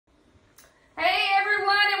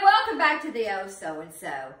back to the oh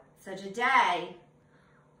so-and-so. So today,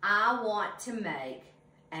 I want to make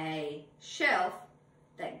a shelf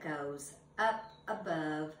that goes up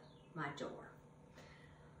above my door.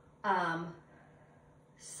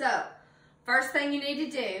 So, first thing you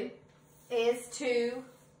need to do is to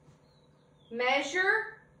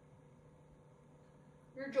measure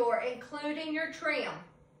your door, including your trim,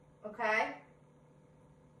 okay?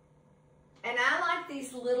 And I like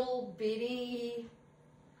these little bitty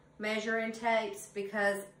measuring tapes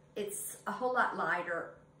because it's a whole lot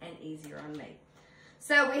lighter and easier on me.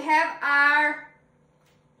 So we have our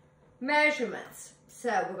measurements.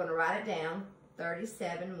 So we're gonna write it down,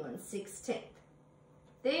 37 1/16.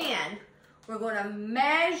 Then we're gonna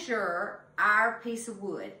measure our piece of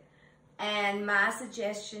wood. And my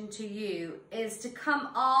suggestion to you is to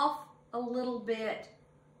come off a little bit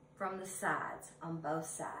from the sides, on both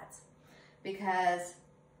sides, because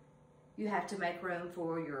you have to make room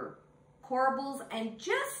for your corbels and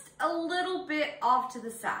just a little bit off to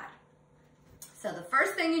the side. So the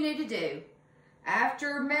first thing you need to do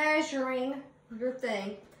after measuring your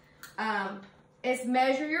thing is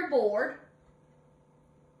measure your board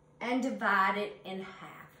and divide it in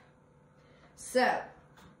half. So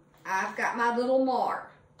I've got my little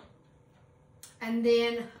mark, and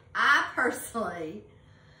then I personally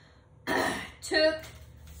took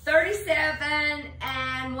 37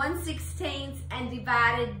 1/16 and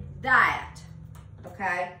divided that,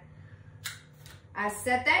 okay? I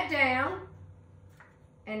set that down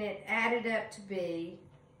and it added up to be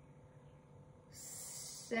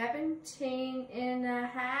 17 and a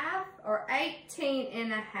half or 18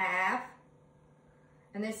 and a half.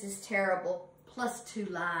 And this is terrible, plus 2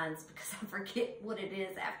 lines because I forget what it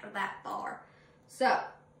is after that far. So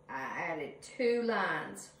I added 2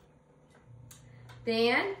 lines.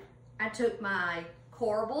 Then I took my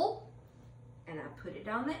corbel and I put it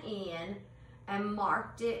on the end and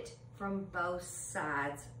marked it from both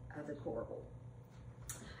sides of the corbel.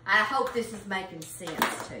 I hope this is making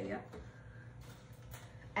sense to you.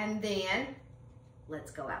 And then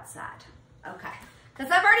let's go outside. Okay,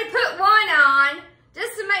 because I've already put one on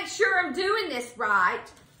just to make sure I'm doing this right.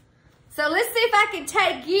 So let's see if I can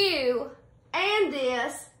take you and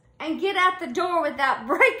this and get out the door without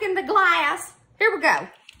breaking the glass. Here we go.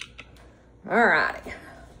 All righty.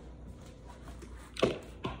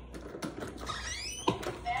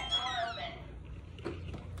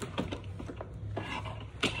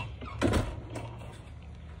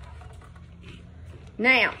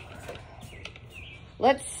 Now,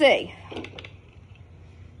 let's see.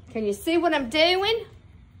 Can you see what I'm doing?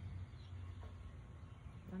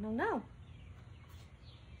 I don't know.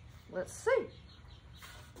 Let's see.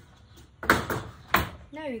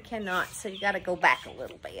 No, you cannot, so you got to go back a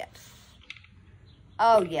little bit.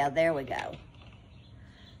 Oh, yeah, there we go.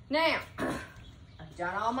 Now, I've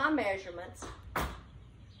done all my measurements,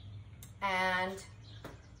 and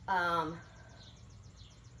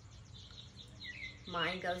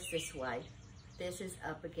mine goes this way. This is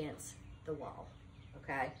up against the wall,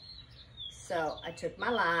 okay? So I took my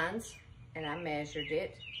lines, and I measured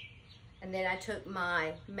it, and then I took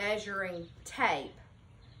my measuring tape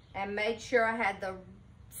and made sure I had the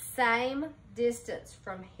same distance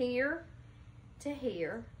from here to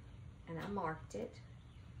here, and I marked it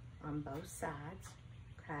on both sides,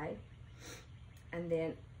 okay? And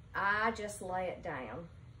then I just lay it down,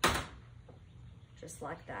 just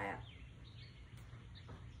like that,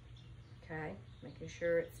 okay? Making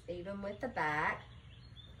sure it's even with the back,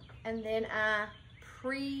 and then I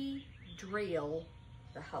pre-drill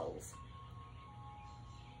the holes.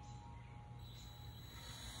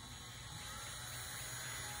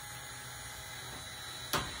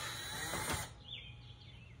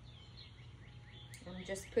 I'm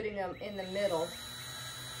just putting them in the middle.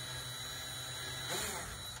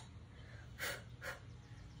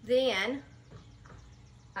 Then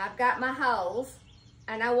I've got my holes,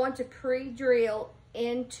 and I want to pre-drill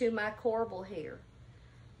into my corbel here.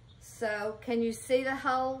 So can you see the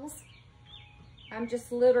holes? I'm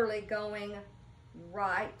just literally going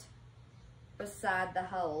right beside the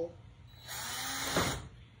hole.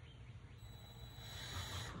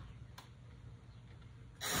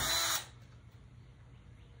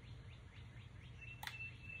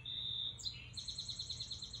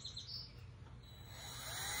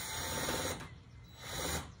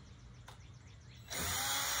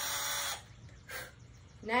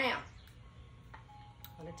 Now,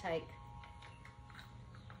 I'm going to take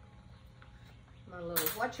my little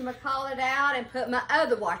whatchamacallit out and put my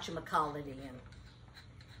other whatchamacallit in.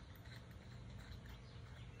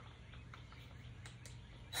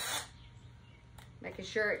 Making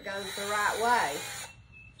sure it goes the right way.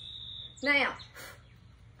 Now,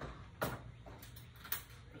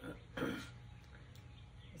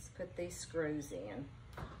 let's put these screws in.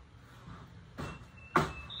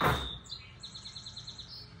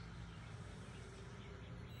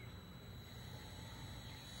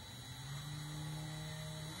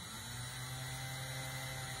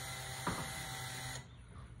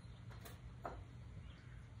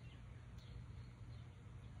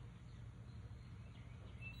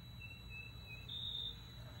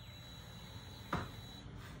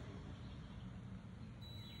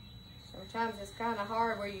 Sometimes it's kind of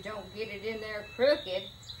hard where you don't get it in there crooked.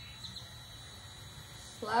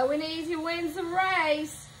 Slow and easy wins the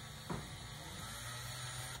race.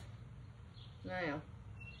 Now,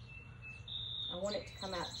 I want it to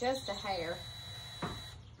come out just a hair.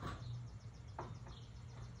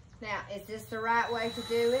 Now, is this the right way to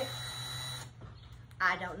do it?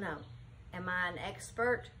 I don't know. Am I an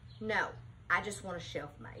expert? No, I just want a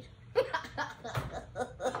shelf made.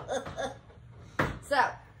 So,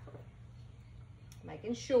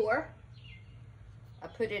 making sure I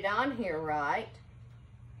put it on here right.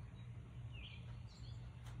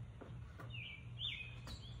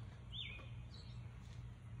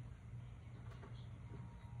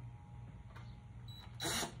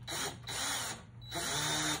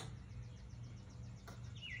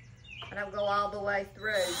 I don't go all the way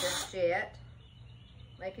through just yet.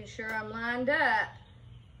 Making sure I'm lined up.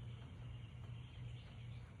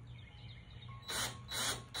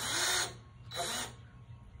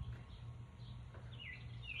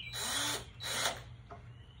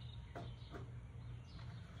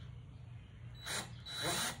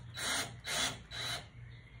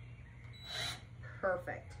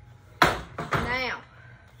 Perfect. Now,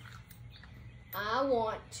 I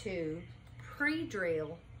want to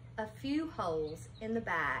pre-drill a few holes in the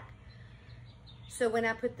back so when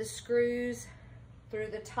I put the screws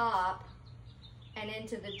through the top and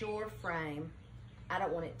into the door frame, I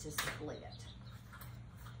don't want it to split.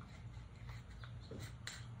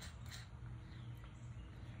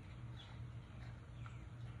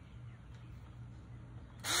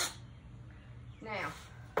 Now,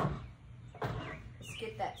 let's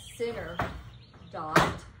get that center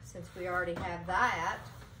dot since we already have that.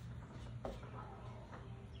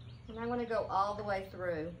 And I'm going to go all the way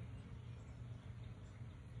through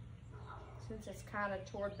since it's kind of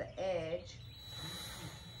toward the edge.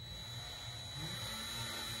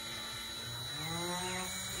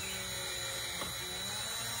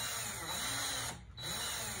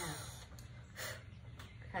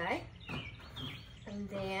 Okay. And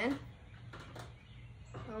then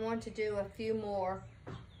I want to do a few more,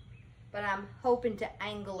 but I'm hoping to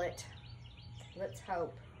angle it. Let's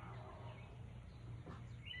hope.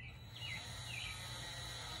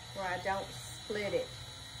 Where I don't split it.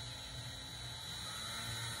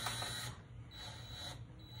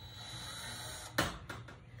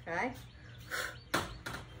 Okay.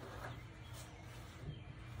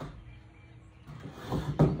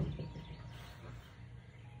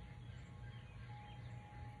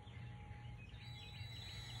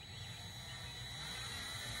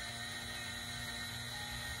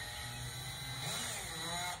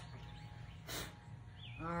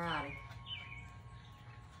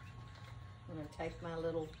 I'm going to take my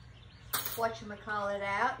little whatchamacallit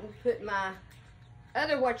out and put my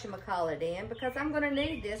other whatchamacallit in because I'm going to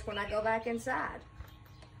need this when I go back inside.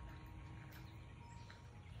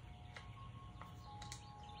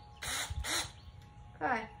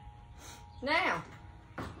 Okay. Now,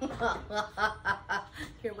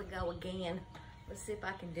 here we go again. Let's see if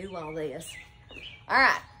I can do all this. All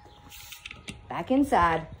right. Back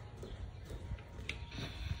inside.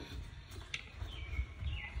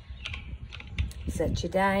 Set you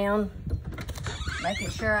down, making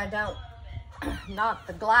sure I don't knock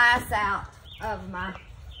the glass out of my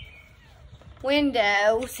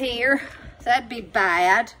windows here. That'd be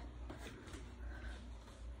bad.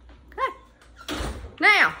 Okay.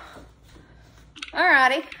 Now,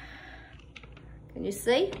 alrighty. Can you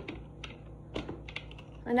see?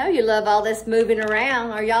 I know you love all this moving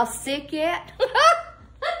around. Are y'all sick yet?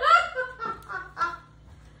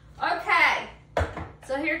 Okay,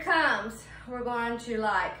 so here comes. We're going to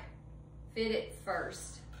like fit it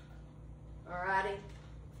first. Alrighty.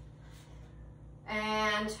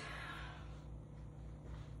 And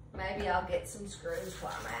maybe I'll get some screws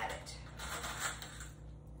while I'm at it.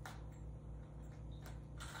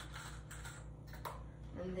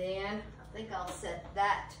 And then I think I'll set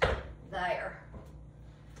that there.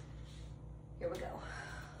 Here we go.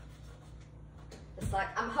 It's like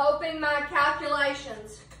I'm hoping my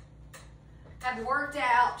calculations have worked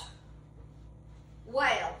out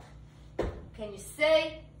well. Can you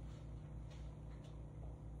see?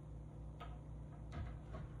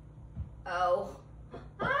 Oh.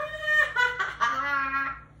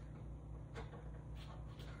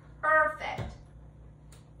 Perfect.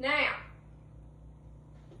 Now,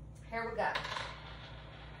 here we go.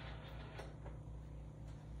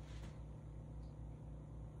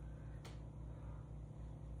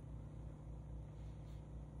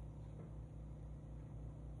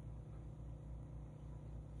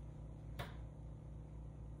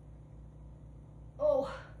 Oh.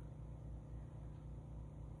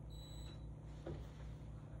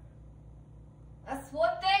 That's one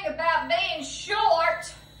thing about being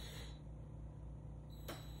short.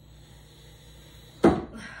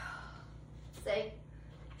 See?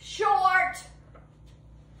 Short.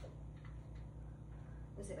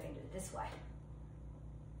 Let's see if I can do it this way.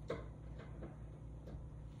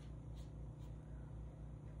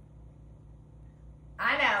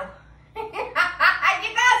 I know.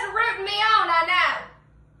 You guys are rooting me on, I know.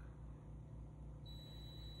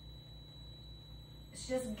 It's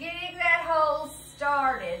just getting that hole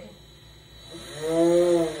started.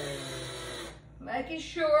 Making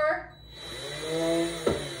sure.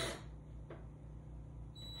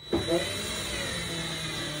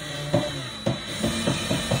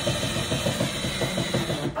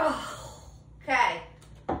 Oh, okay.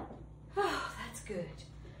 Oh, that's good.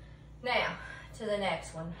 Now, to the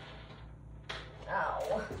next one.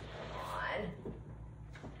 Oh,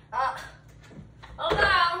 come on. Oh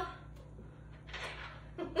no.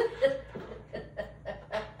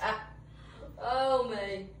 Oh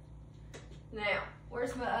me. Now,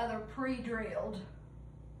 where's my other pre-drilled?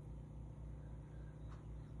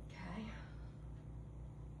 Okay.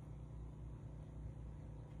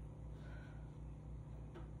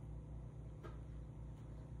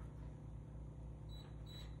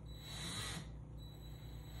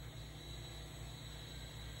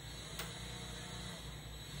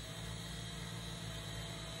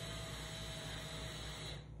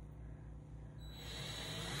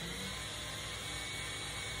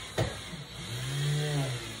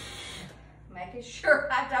 Making sure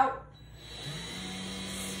I don't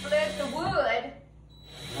split the wood.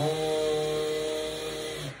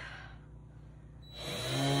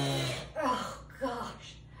 Oh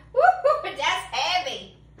gosh, woo, that's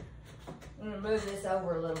heavy. I'm gonna move this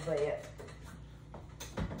over a little bit.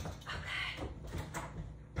 Okay.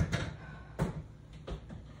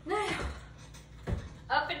 Now,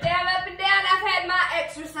 up and down, up and down. I've had my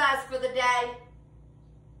exercise for the day.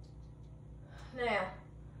 Now,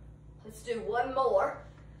 let's do one more,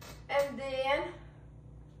 and then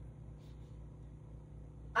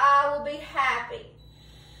I will be happy.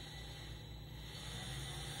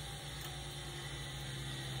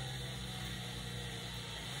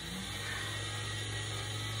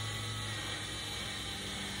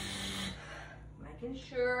 Making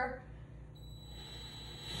sure.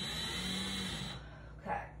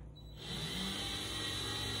 Okay.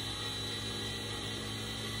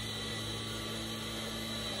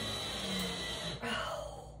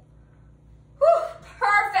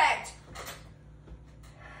 Perfect.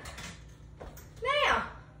 Now,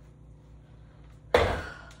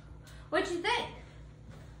 what'd you think?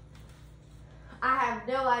 I have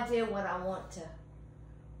no idea what I want to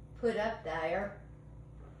put up there.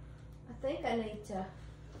 I think I need to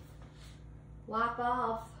wipe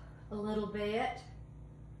off a little bit,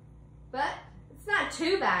 but it's not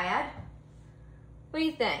too bad. What do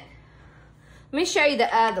you think? Let me show you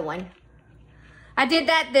the other one. I did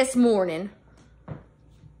that this morning.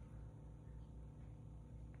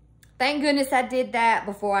 Thank goodness I did that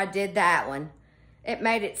before I did that one. It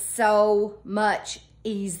made it so much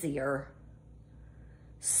easier.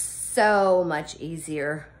 So much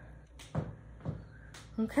easier.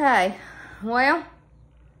 Okay, well,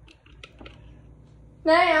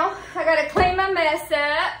 now I gotta clean my mess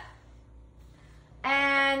up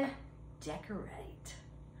and decorate.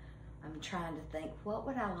 I'm trying to think, what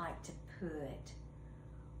would I like to put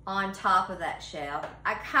on top of that shelf?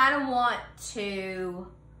 I kind of want to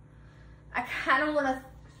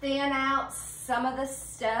thin out some of the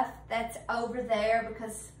stuff that's over there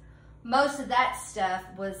because most of that stuff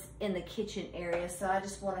was in the kitchen area, so I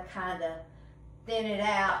just want to kind of thin it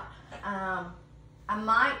out. I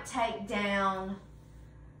might take down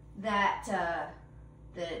that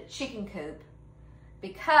the chicken coop,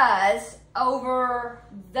 because over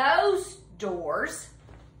those doors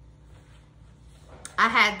I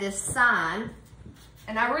had this sign,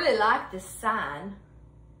 and I really like this sign.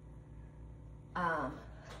 I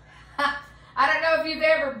don't know if you've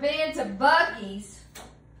ever been to Buc-ee's,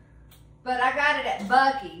 but I got it at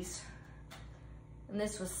Buc-ee's, and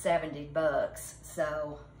this was $70,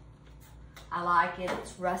 so I like it.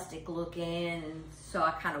 It's rustic looking, and so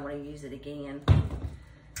I kind of want to use it again.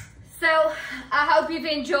 So I hope you've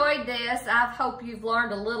enjoyed this. I hope you've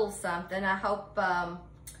learned a little something. I hope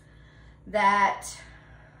that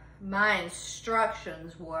my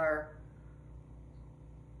instructions were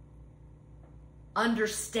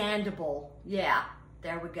understandable. Yeah,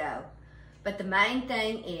 there we go. But the main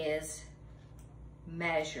thing is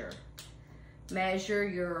measure. Measure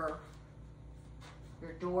your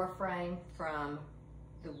door frame from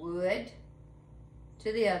the wood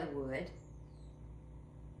to the other wood.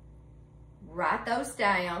 Write those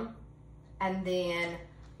down, and then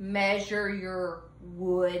measure your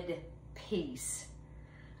wood piece.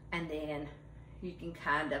 And then you can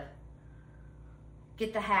kind of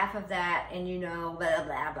get the half of that, and you know, blah,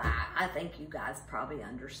 blah, blah. I think you guys probably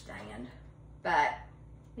understand. But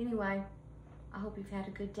anyway, I hope you've had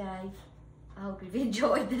a good day. I hope you've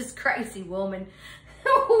enjoyed this crazy woman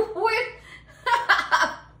with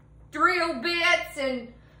drill bits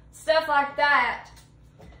and stuff like that.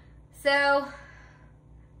 So,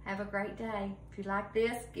 have a great day. If you like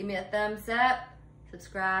this, give me a thumbs up,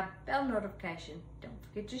 subscribe, bell notification. Don't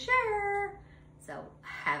forget to share. So,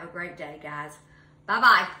 have a great day, guys.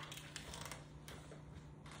 Bye-bye.